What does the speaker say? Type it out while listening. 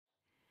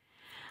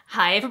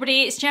Hi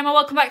everybody, it's Gemma.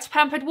 Welcome back to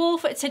Pampered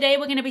Wolf. Today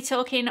we're going to be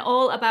talking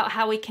all about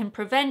how we can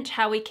prevent,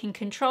 how we can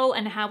control,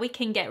 and how we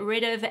can get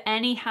rid of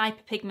any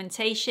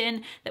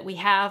hyperpigmentation that we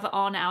have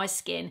on our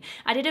skin.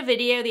 I did a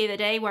video the other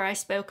day where I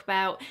spoke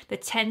about the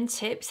 10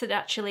 tips that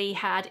actually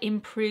had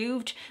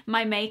improved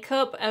my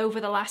makeup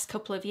over the last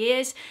couple of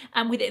years.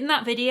 And within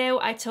that video,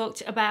 I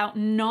talked about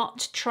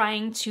not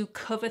trying to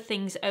cover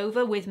things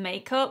over with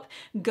makeup,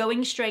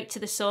 going straight to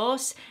the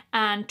source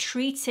and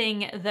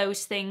treating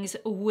those things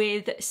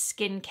with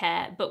skincare.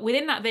 But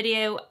within that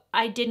video,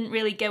 I didn't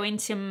really go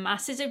into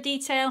masses of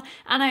detail,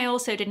 and I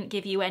also didn't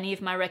give you any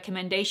of my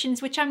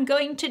recommendations, which I'm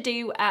going to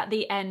do at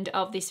the end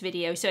of this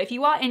video. So if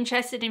you are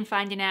interested in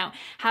finding out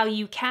how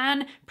you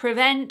can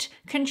prevent,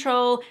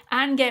 control,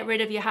 and get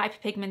rid of your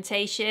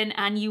hyperpigmentation,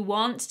 and you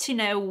want to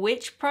know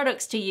which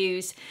products to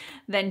use,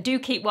 then do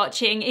keep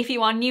watching. If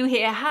you are new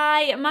here,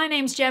 hi, my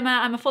name's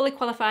Gemma. I'm a fully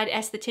qualified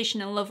esthetician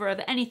and lover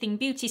of anything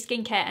beauty,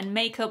 skincare, and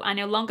makeup. I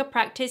no longer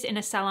practice in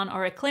a salon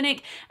or a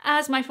clinic,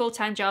 as my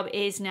full-time job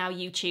is now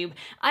YouTube.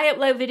 I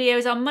upload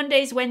videos on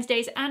Mondays,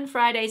 Wednesdays, and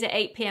Fridays at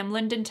 8 PM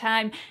London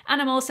time, and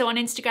I'm also on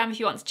Instagram if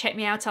you want to check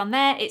me out on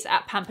there. It's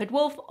at Pampered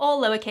Wolf,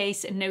 all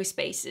lowercase, no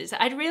spaces.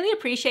 I'd really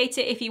appreciate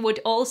it if you would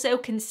also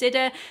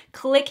consider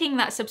clicking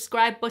that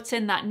subscribe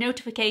button, that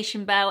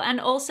notification bell, and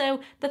also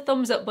the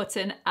thumbs up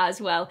button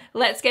as well.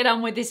 Let's get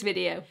on with this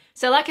video.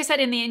 So like I said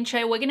in the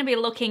intro, we're going to be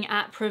looking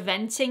at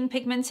preventing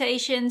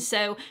pigmentation,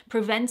 so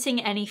preventing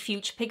any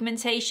future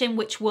pigmentation,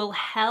 which will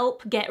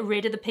help get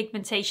rid of the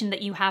pigmentation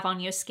that you have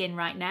on your skin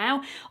right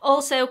now.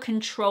 Also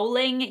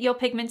controlling your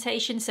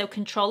pigmentation, so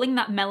controlling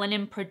that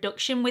melanin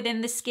production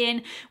within the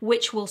skin,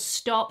 which will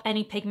stop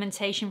any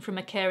pigmentation from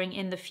occurring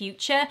in the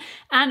future,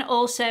 and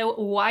also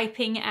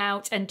wiping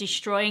out and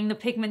destroying the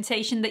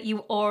pigmentation that you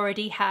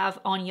already have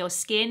on your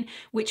skin,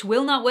 which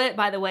will not work,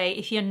 by the way,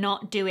 if you're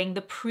not doing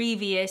the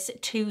previous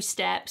two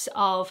steps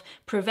of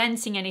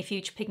preventing any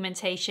future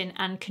pigmentation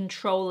and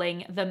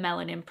controlling the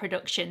melanin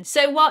production.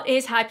 So what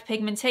is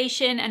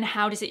hyperpigmentation and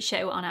how does it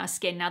show on our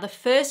skin? Now, the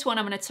first one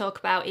I'm going to talk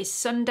about is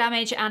sun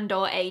damage and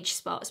or age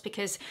spots,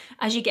 because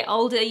as you get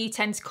older, you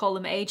tend to call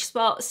them age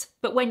spots,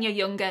 but when you're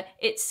younger,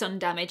 it's sun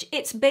damage.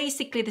 It's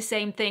basically the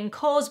same thing,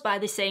 caused by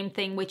the same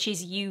thing, which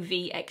is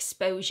UV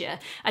exposure.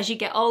 As you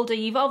get older,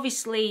 you've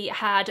obviously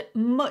had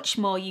much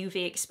more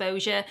UV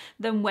exposure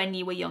than when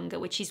you were younger,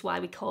 which is why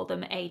we call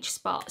them age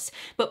spots.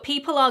 But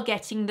people are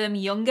getting them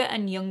younger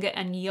and younger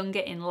and younger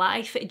in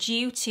life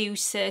due to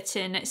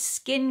certain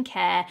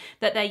skincare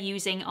that they're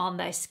using on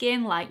their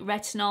skin, like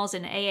retinoids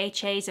and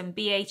AHAs and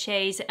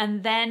BHAs,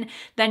 and then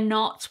they're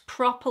not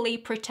properly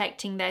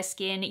protecting their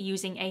skin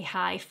using a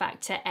high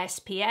factor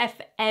SPF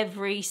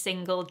every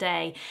single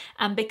day.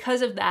 And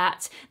because of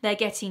that, they're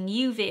getting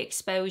UV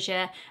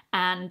exposure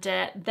and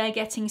they're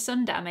getting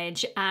sun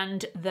damage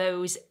and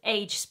those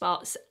age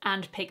spots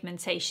and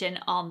pigmentation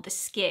on the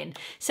skin.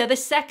 So the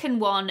second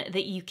one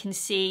that you can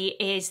see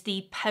is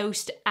the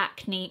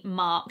post-acne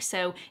mark.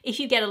 So if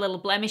you get a little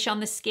blemish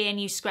on the skin,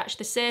 you scratch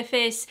the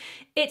surface,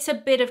 it's a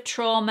bit of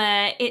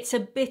trauma, it's a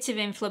bit of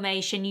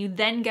inflammation, you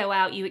then go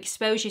out, you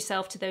expose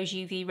yourself to those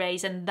UV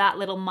rays, and that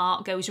little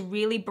mark goes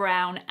really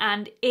brown,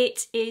 and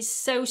it is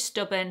so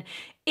stubborn.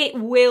 It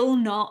will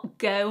not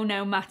go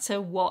no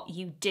matter what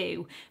you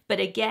do. But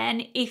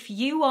again, if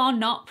you are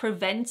not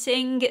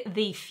preventing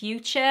the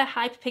future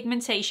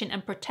hyperpigmentation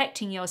and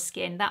protecting your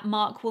skin, that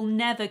mark will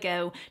never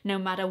go no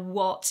matter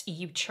what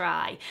you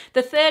try.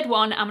 The third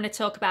one I'm going to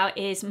talk about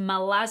is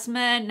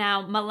melasma.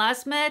 Now,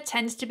 melasma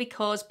tends to be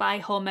caused by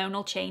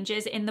hormonal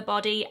changes in the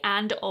body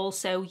and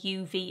also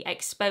UV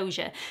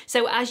exposure.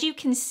 So as you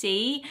can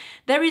see,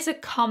 there is a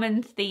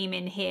common theme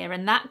in here,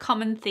 and that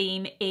common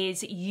theme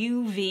is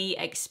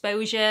UV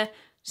exposure,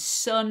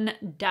 sun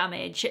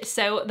damage.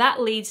 So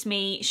that leads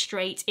me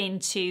straight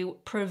into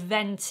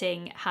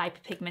preventing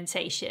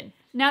hyperpigmentation.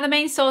 Now, the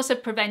main source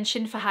of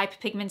prevention for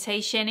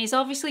hyperpigmentation is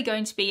obviously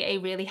going to be a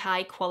really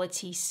high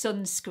quality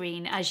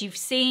sunscreen. As you've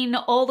seen,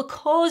 all the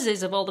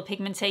causes of all the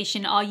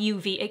pigmentation are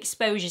UV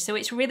exposure. So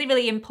it's really,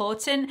 really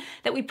important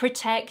that we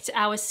protect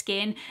our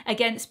skin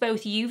against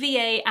both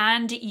UVA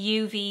and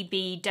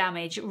UVB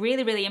damage.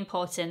 Really, really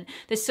important.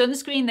 The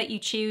sunscreen that you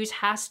choose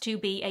has to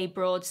be a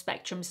broad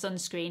spectrum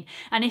sunscreen.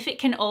 And if it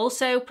can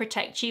also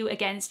protect you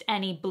against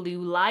any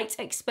blue light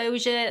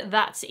exposure,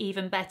 that's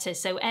even better.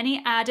 So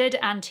any added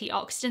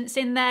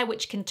antioxidants in there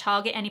which can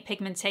target any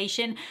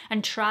pigmentation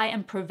and try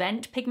and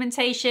prevent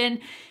pigmentation,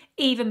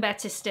 even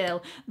better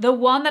still. The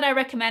one that I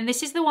recommend,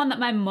 this is the one that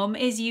my mum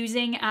is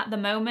using at the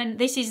moment.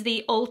 This is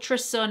the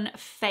ULTRASUN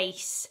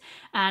Face,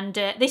 and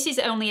this is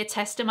only a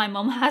tester. My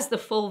mum has the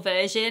full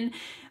version.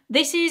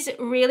 This is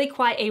really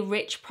quite a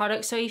rich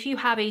product, so if you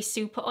have a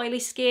super oily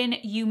skin,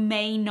 you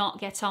may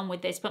not get on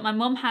with this, but my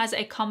mum has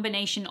a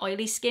combination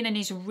oily skin and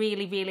is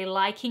really, really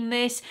liking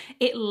this.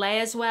 It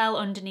layers well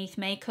underneath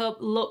makeup,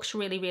 looks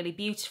really, really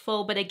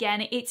beautiful, but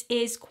again, it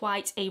is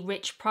quite a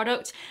rich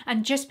product,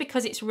 and just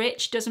because it's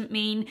rich doesn't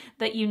mean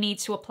that you need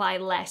to apply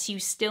less. You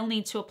still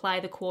need to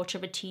apply the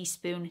 1/4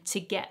 teaspoon to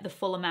get the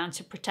full amount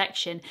of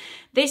protection.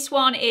 This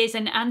one is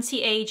an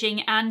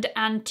anti-aging and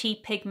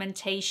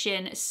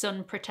anti-pigmentation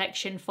sun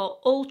protection for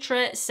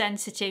ultra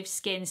sensitive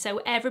skin, so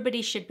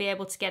everybody should be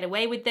able to get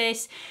away with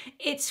this.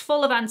 It's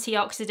full of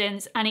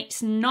antioxidants and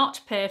it's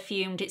not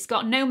perfumed. It's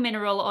got no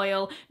mineral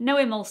oil, no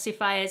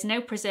emulsifiers,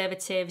 no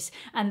preservatives,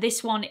 and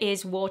this one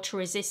is water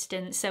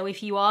resistant. So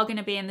if you are going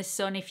to be in the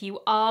sun, if you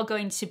are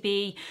going to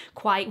be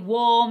quite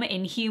warm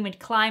in humid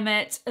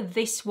climate,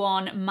 this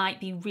one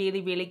might be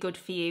really, really good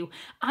for you.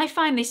 I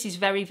find this is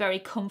very, very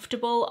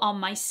comfortable on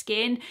my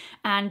skin,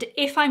 and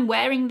if I'm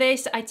wearing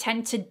this, I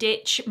tend to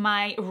ditch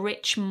my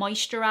rich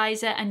moisturizer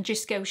and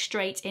just go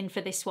straight in for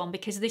this one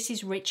because this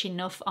is rich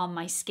enough on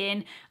my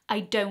skin. I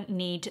don't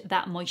need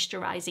that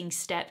moisturizing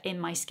step in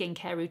my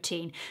skincare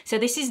routine. So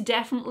this is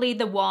definitely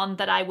the one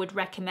that I would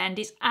recommend.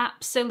 It's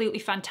absolutely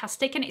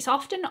fantastic and it's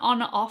often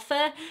on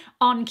offer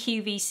on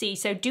QVC,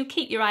 so do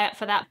keep your eye out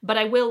for that, but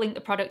I will link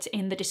the product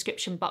in the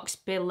description box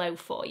below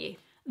for you.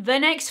 The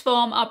next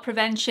form of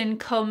prevention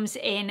comes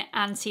in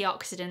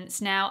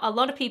antioxidants. Now, a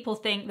lot of people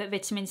think that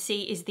vitamin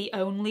C is the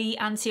only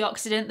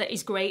antioxidant that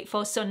is great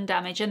for sun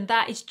damage, and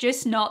that is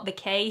just not the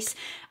case.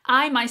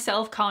 I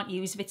myself can't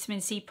use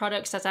vitamin C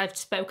products, as I've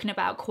spoken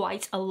about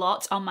quite a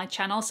lot on my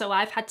channel, so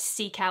I've had to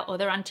seek out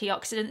other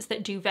antioxidants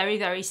that do very,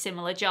 very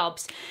similar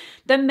jobs.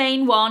 The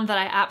main one that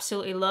I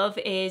absolutely love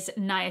is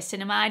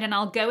niacinamide, and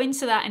I'll go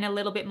into that in a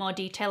little bit more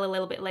detail a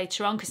little bit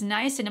later on because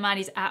niacinamide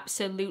is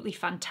absolutely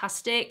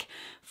fantastic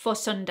for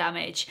sun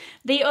damage.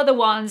 The other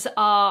ones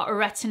are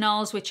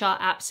retinoids, which are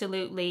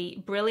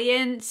absolutely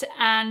brilliant,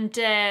 and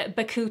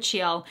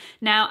Bacuchiol.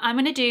 Now, I'm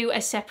going to do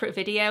a separate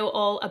video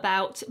all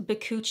about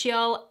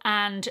Bacuchiol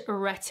and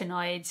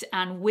retinoids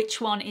and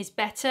which one is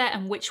better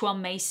and which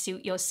one may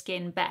suit your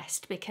skin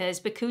best, because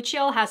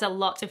Bacuchiol has a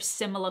lot of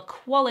similar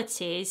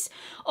qualities,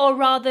 or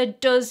rather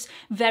does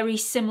very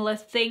similar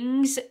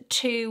things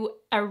to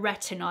a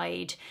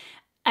retinoid,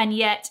 and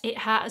yet it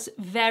has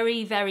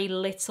very, very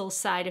little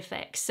side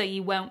effects, so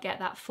you won't get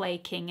that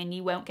flaking and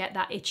you won't get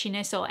that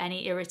itchiness or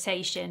any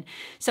irritation.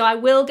 So I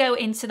will go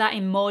into that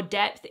in more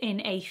depth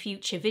in a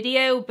future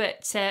video,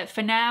 but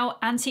for now,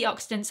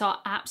 antioxidants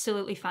are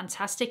absolutely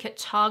fantastic at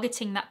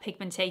targeting that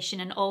pigmentation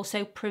and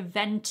also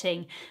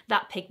preventing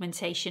that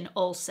pigmentation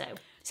also.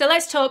 So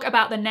let's talk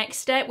about the next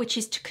step, which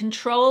is to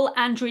control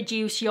and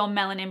reduce your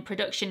melanin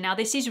production. Now,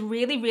 this is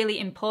really, really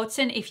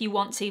important if you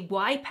want to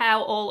wipe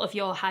out all of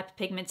your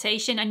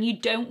hyperpigmentation and you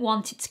don't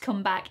want it to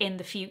come back in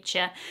the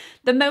future.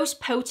 The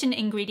most potent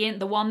ingredient,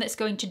 the one that's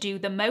going to do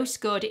the most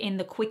good in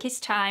the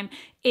quickest time,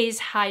 is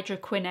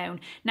hydroquinone.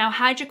 Now,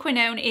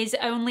 hydroquinone is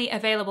only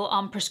available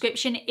on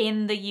prescription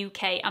in the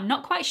UK. I'm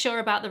not quite sure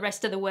about the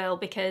rest of the world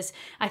because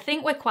I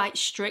think we're quite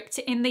strict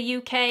in the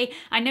UK.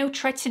 I know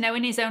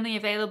tretinoin is only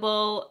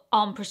available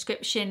on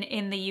prescription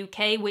in the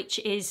UK, which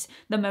is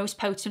the most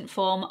potent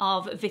form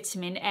of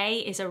vitamin A,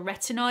 is a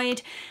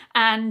retinoid.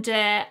 And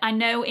I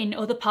know in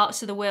other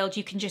parts of the world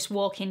you can just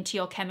walk into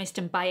your chemist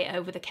and buy it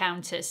over the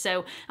counter.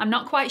 So I'm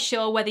not quite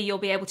sure whether you'll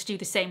be able to do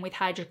the same with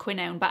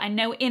hydroquinone, but I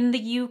know in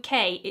the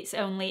UK it's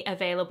only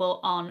available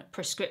on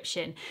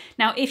prescription.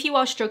 Now, if you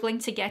are struggling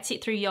to get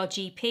it through your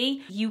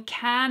GP, you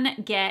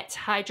can get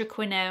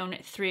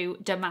hydroquinone through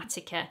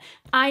Dermatica.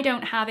 I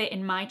don't have it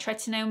in my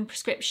tretinoin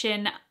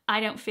prescription.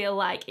 I don't feel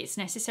like it's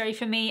necessary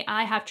for me.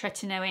 I have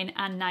tretinoin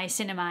and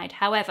niacinamide.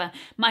 However,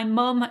 my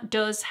mum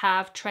does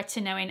have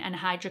tretinoin and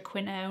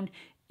hydroquinone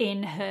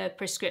in her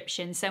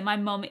prescription. So my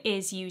mum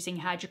is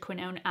using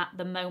hydroquinone at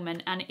the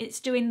moment and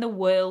it's doing the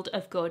world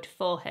of good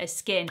for her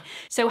skin.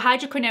 So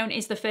hydroquinone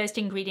is the first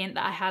ingredient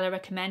that I highly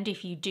recommend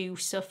if you do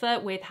suffer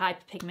with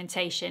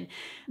hyperpigmentation.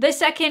 The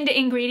second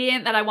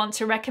ingredient that I want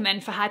to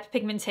recommend for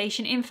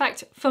hyperpigmentation, in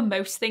fact for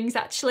most things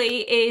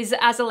actually, is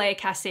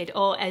azelaic acid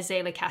or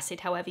azelaic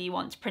acid, however you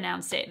want to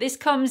pronounce it. This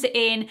comes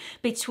in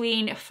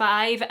between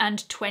 5 and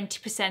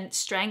 20%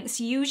 strengths.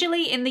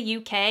 Usually in the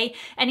UK,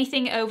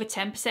 anything over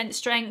 10%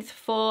 strength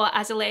for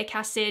azelaic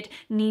acid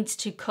needs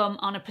to come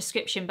on a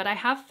prescription, but I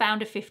have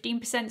found a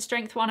 15%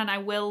 strength one and I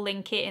will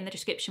link it in the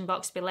description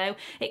box below.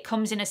 It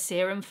comes in a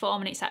serum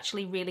form and it's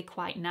actually really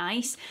quite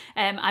nice.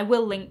 I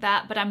will link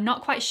that, but I'm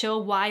not quite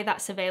sure why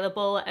that's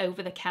available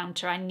over the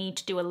counter. I need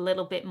to do a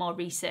little bit more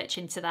research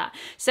into that.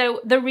 So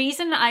the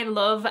reason I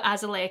love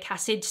azelaic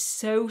acid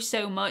so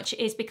much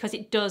is because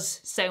it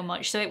does so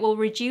much. So it will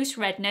reduce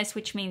redness,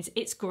 which means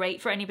it's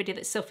great for anybody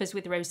that suffers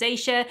with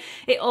rosacea.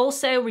 It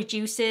also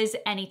reduces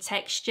any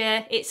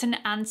texture. It's an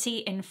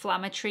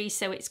anti-inflammatory,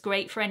 so it's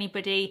great for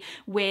anybody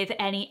with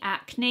any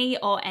acne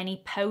or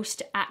any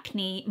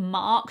post-acne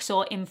marks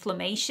or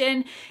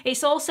inflammation.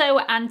 It's also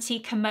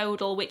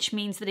anti-commodal, which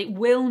means that it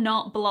will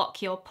not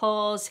block your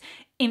pores.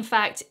 In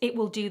fact, it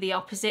will do the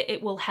opposite.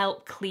 It will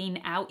help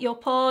clean out your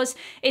pores.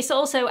 It's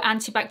also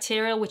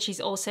antibacterial, which is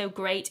also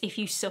great if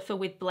you suffer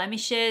with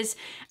blemishes,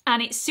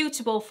 and it's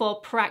suitable for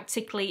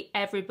practically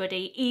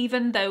everybody,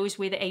 even those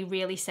with a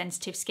really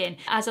sensitive skin.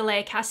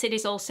 Azelaic acid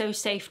is also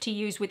safe to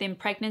use within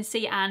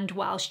pregnancy and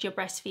whilst you're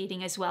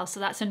breastfeeding as well, so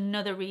that's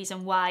another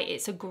reason why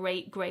it's a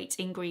great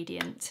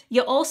ingredient.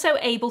 You're also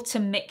able to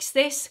mix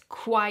this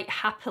quite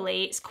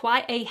happily. It's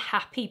quite a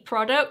happy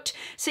product,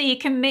 so you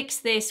can mix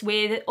this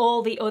with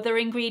all the other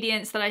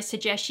ingredients that I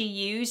suggest you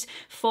use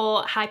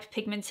for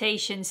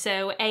hyperpigmentation.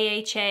 So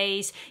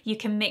AHAs, you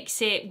can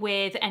mix it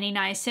with any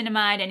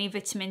niacinamide, any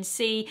vitamin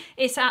C.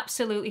 It's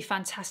absolutely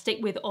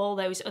fantastic with all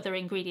those other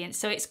ingredients.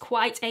 So it's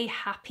quite a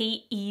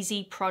happy,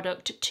 easy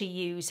product to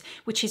use,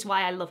 which is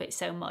why I love it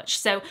so much.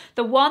 So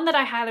the one that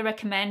I highly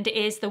recommend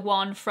is the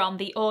one from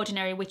The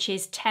Ordinary, which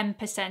is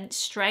 10%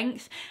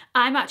 strength.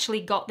 I'm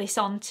actually got this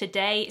on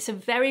today. It's a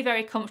very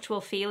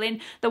comfortable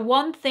feeling. The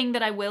one thing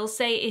that I will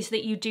say is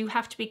that you do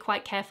have to be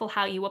quite careful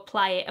how you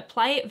apply it.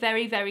 Apply it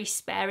very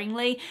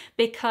sparingly,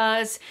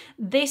 because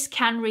this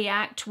can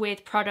react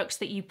with products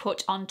that you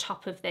put on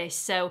top of this.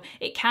 So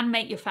it can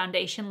make your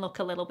foundation look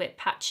a little bit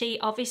patchy.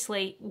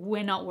 Obviously,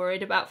 we're not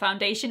worried about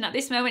foundation at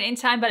this moment in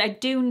time, but I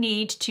do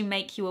need to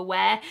make you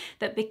aware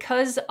that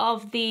because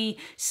of the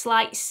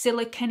slight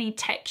silicone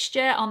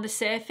texture on the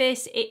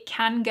surface, it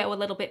can go a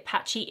little bit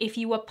patchy if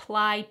you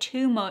apply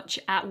too much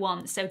at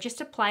once. So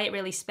just apply it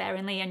really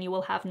sparingly and you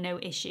will have no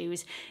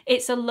issues.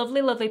 It's a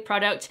lovely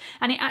product,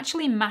 and it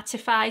actually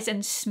mattifies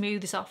and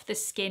smooths off the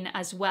skin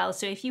as well.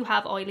 So if you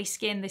have oily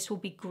skin, this will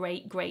be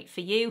great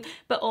for you,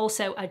 but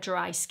also a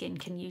dry skin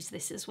can use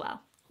this as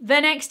well. The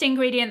next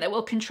ingredient that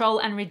will control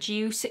and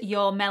reduce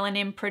your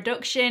melanin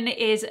production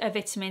is a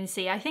vitamin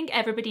C. I think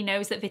everybody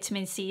knows that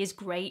vitamin C is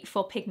great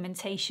for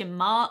pigmentation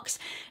marks.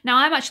 Now,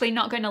 I'm actually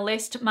not going to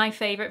list my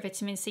favorite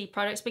vitamin C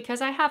products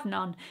because I have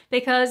none,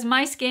 because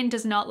my skin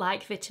does not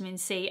like vitamin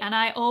C, and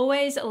I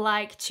always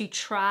like to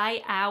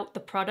try out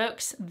the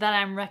products that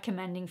I'm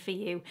recommending for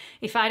you.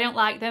 If I don't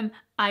like them,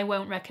 I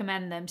won't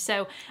recommend them.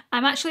 So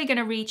I'm actually going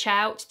to reach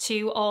out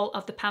to all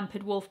of the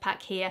Pampered Wolf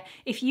pack here.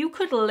 If you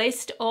could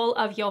list all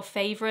of your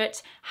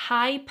favorite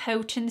high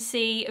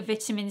potency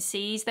vitamin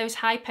Cs, those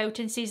high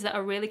potencies that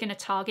are really going to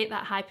target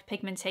that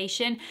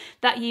hyperpigmentation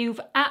that you've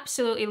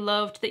absolutely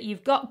loved, that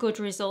you've got good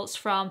results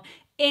from,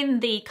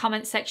 in the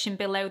comment section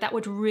below, that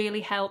would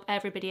really help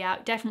everybody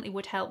out. Definitely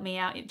would help me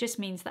out. It just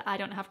means that I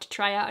don't have to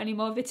try out any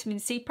more vitamin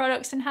C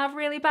products and have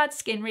really bad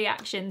skin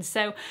reactions.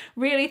 So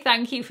really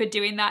thank you for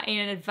doing that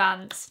in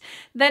advance.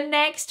 The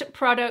next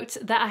product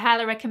that I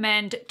highly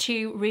recommend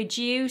to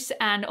reduce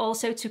and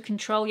also to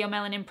control your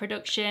melanin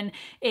production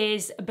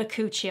is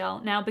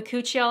Bacuchiol. Now,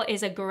 Bacuchiol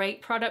is a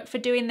great product for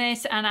doing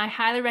this, and I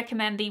highly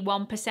recommend the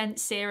 1%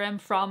 serum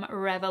from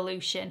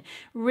Revolution.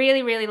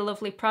 Really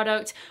lovely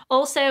product.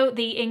 Also,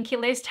 the INKEY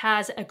list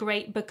has a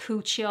great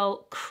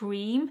Bacuchiol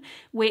cream,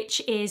 which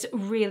is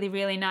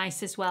really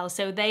nice as well.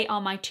 So they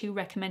are my two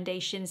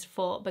recommendations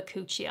for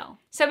Bacuchiol.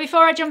 So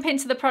before I jump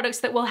into the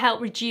products that will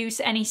help reduce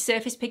any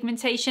surface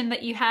pigmentation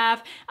that you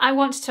have, I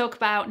want to talk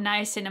about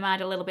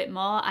niacinamide a little bit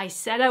more. I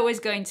said I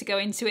was going to go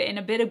into it in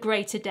a bit of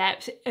greater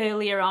depth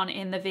earlier on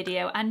in the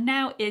video, and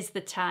now is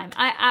the time.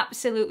 I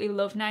absolutely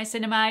love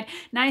niacinamide.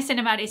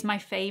 Niacinamide is my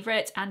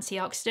favorite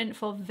antioxidant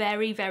for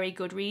very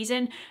good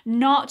reason,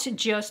 not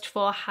just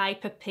for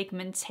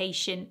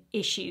hyperpigmentation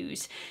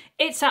issues.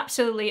 It's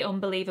absolutely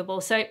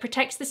unbelievable. So it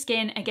protects the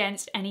skin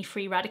against any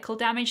free radical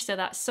damage, so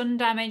that's sun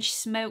damage,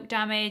 smoke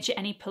damage,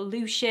 any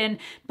pollution,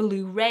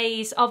 blue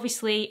rays,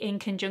 obviously in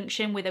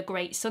conjunction with a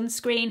great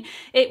sunscreen.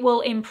 It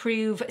will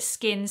improve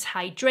skin's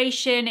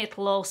hydration.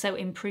 It'll also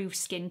improve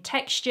skin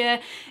texture.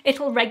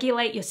 It'll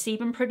regulate your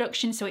sebum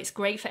production, so it's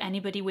great for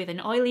anybody with an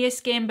oilier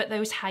skin, but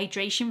those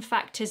hydration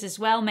factors as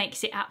well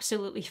makes it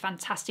absolutely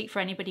fantastic for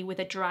anybody with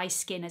a dry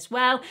skin as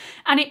well.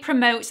 And it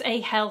promotes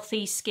a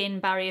healthy skin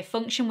barrier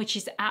function, which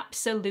is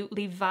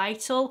absolutely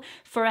vital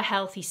for a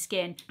healthy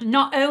skin.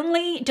 Not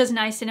only does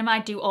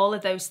niacinamide do all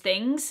of those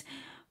things,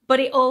 but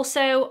it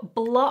also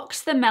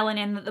blocks the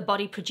melanin that the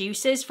body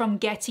produces from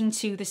getting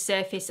to the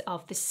surface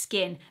of the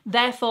skin,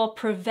 therefore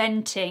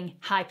preventing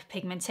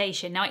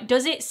hyperpigmentation. Now, it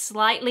does it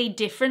slightly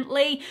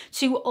differently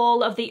to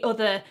all of the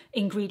other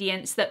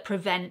ingredients that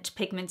prevent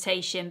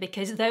pigmentation,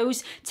 because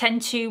those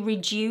tend to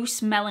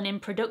reduce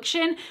melanin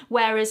production,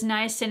 whereas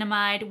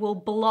niacinamide will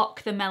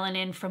block the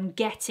melanin from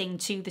getting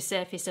to the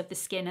surface of the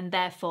skin and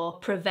therefore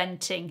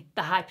preventing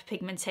the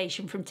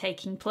hyperpigmentation from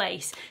taking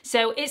place.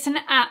 So it's an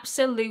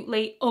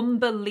absolutely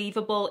unbelievable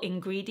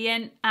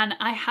ingredient, and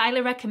I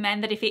highly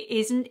recommend that if it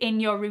isn't in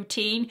your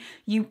routine,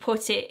 you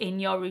put it in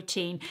your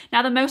routine.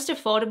 Now, the most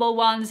affordable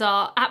ones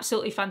are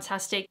absolutely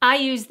fantastic. I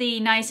use the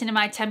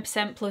niacinamide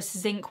 10% plus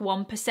zinc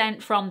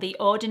 1% from The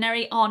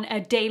Ordinary on a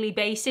daily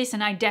basis,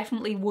 and I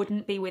definitely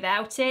wouldn't be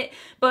without it.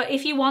 But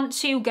if you want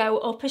to go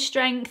up a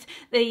strength,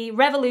 the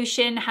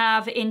Revolution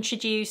have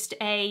introduced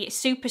a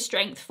super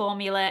strength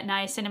formula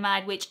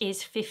niacinamide, which is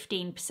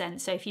 15%.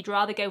 So if you'd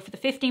rather go for the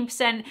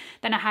 15%,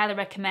 then I highly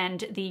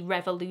recommend the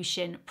Revolution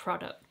solution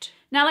product.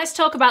 Now let's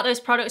talk about those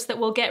products that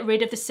will get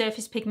rid of the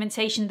surface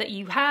pigmentation that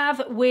you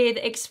have with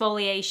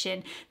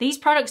exfoliation. These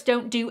products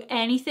don't do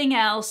anything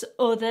else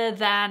other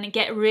than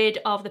get rid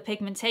of the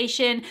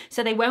pigmentation,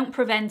 so they won't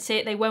prevent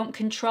it, they won't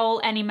control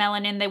any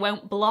melanin, they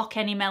won't block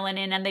any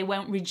melanin, and they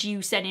won't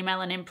reduce any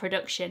melanin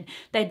production.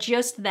 They're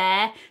just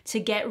there to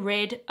get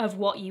rid of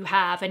what you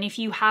have. And if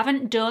you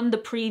haven't done the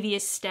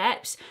previous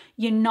steps,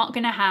 you're not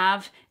going to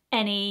have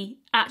any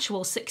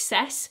actual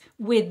success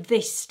with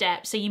this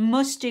step. So you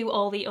must do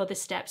all the other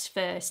steps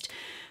first.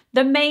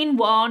 The main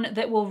one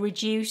that will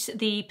reduce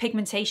the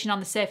pigmentation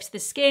on the surface of the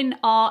skin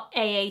are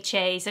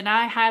AHAs, and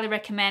I highly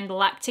recommend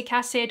lactic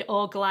acid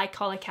or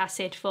glycolic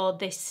acid for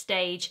this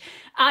stage.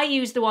 I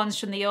use the ones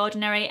from The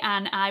Ordinary,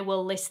 and I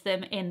will list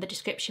them in the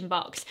description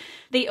box.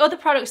 The other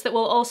products that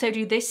will also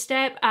do this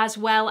step, as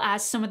well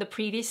as some of the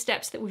previous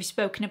steps that we've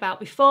spoken about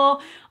before,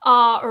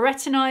 are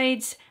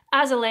retinoids,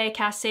 azelaic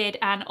acid,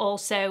 and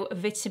also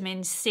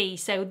vitamin C.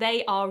 So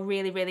they are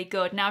really, really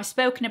good. Now I've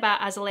spoken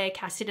about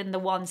azelaic acid and the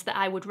ones that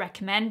I would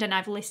recommend, and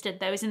I've listed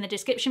those in the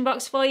description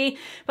box for you.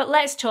 But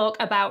let's talk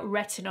about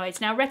retinoids.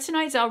 Now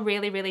retinoids are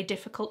really, really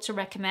difficult to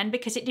recommend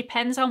because it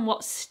depends on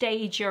what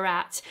stage you're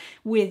at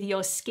with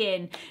your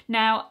skin.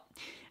 Now,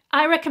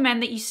 I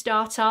recommend that you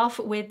start off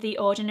with The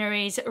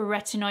Ordinary's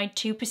Retinoid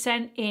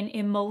 2% in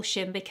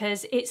Emulsion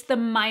because it's the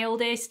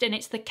mildest and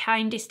it's the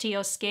kindest to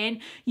your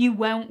skin. You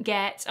won't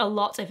get a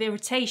lot of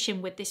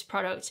irritation with this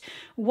product.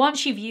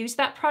 Once you've used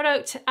that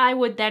product, I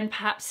would then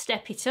perhaps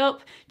step it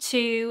up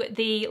to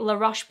the La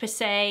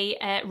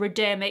Roche-Posay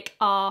Redermic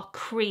R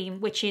Cream,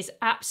 which is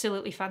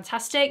absolutely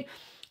fantastic.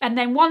 And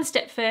then one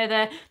step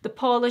further, the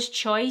Paula's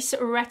Choice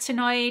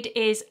Retinoid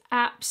is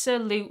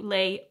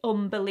absolutely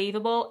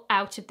unbelievable,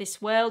 out of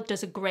this world,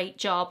 does a great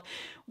job.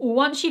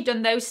 Once you've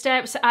done those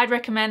steps, I'd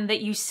recommend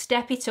that you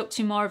step it up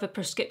to more of a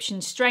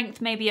prescription strength,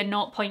 maybe a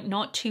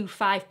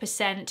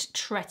 0.025%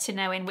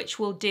 tretinoin, which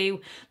will do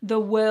the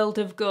world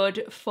of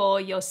good for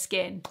your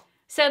skin.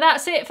 So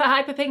that's it for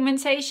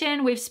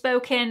hyperpigmentation. We've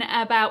spoken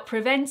about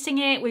preventing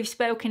it, we've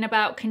spoken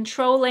about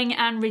controlling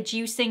and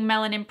reducing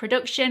melanin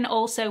production,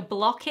 also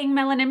blocking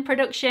melanin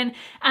production,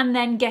 and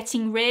then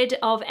getting rid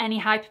of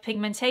any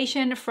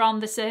hyperpigmentation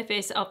from the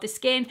surface of the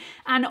skin,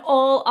 and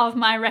all of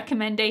my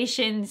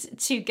recommendations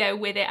to go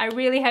with it. I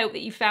really hope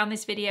that you found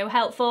this video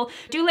helpful.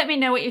 Do let me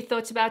know what you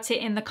thought about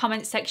it in the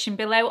comments section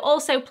below.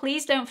 Also,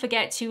 please don't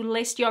forget to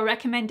list your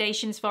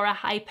recommendations for a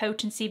high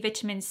potency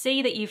vitamin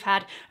C that you've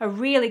had a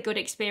really good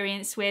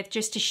experience with,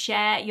 just to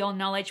share your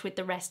knowledge with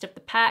the rest of the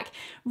pack.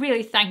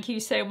 Really, thank you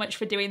so much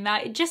for doing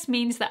that. It just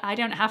means that I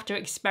don't have to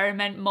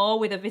experiment more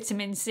with a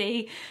vitamin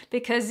C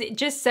because it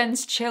just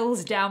sends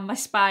chills down my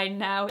spine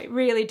now. It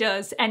really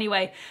does.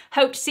 Anyway,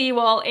 hope to see you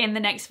all in the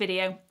next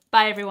video.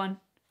 Bye everyone.